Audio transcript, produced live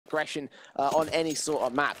aggression on any sort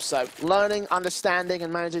of map. So learning, understanding,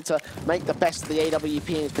 and managing to make the best of the AWP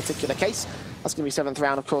in this particular case. That's going to be 7th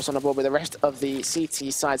round, of course, on the board with the rest of the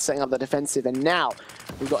CT side setting up the defensive. And now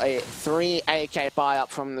we've got a 3 AK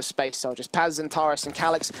buy-up from the Space Soldiers. Paz and Taurus and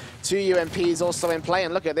Calyx, 2 UMPs also in play.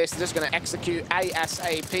 And look at this, they're just going to execute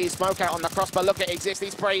ASAP. Smoke out on the crossbar. Look at Exist,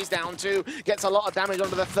 he sprays down 2. Gets a lot of damage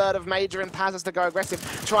onto the 3rd of Major, and Paz has to go aggressive.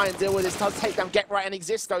 Try and deal with his takedown, get right, and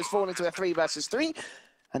Exist goes forward into a 3 versus 3.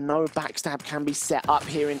 And no backstab can be set up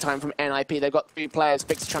here in time from NiP. They've got 2 players.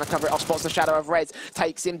 Fix trying to cover it off, spots the shadow of Reds,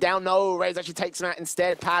 takes him down. No, Reds actually takes him out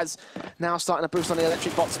instead. Paz now starting to boost on the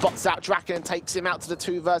electric bot, spots out Draken and takes him out to the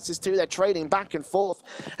 2 versus 2. They're trading back and forth,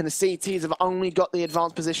 and the CTs have only got the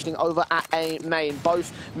advanced positioning over at A main.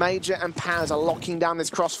 Both Major and Paz are locking down this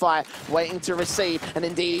crossfire, waiting to receive, and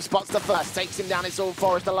indeed he spots the first, takes him down. It's all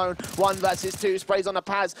Forest alone, 1 versus 2, sprays on the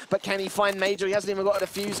Paz, but can he find Major? He hasn't even got a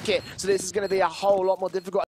defuse kit, so this is going to be a whole lot more difficult.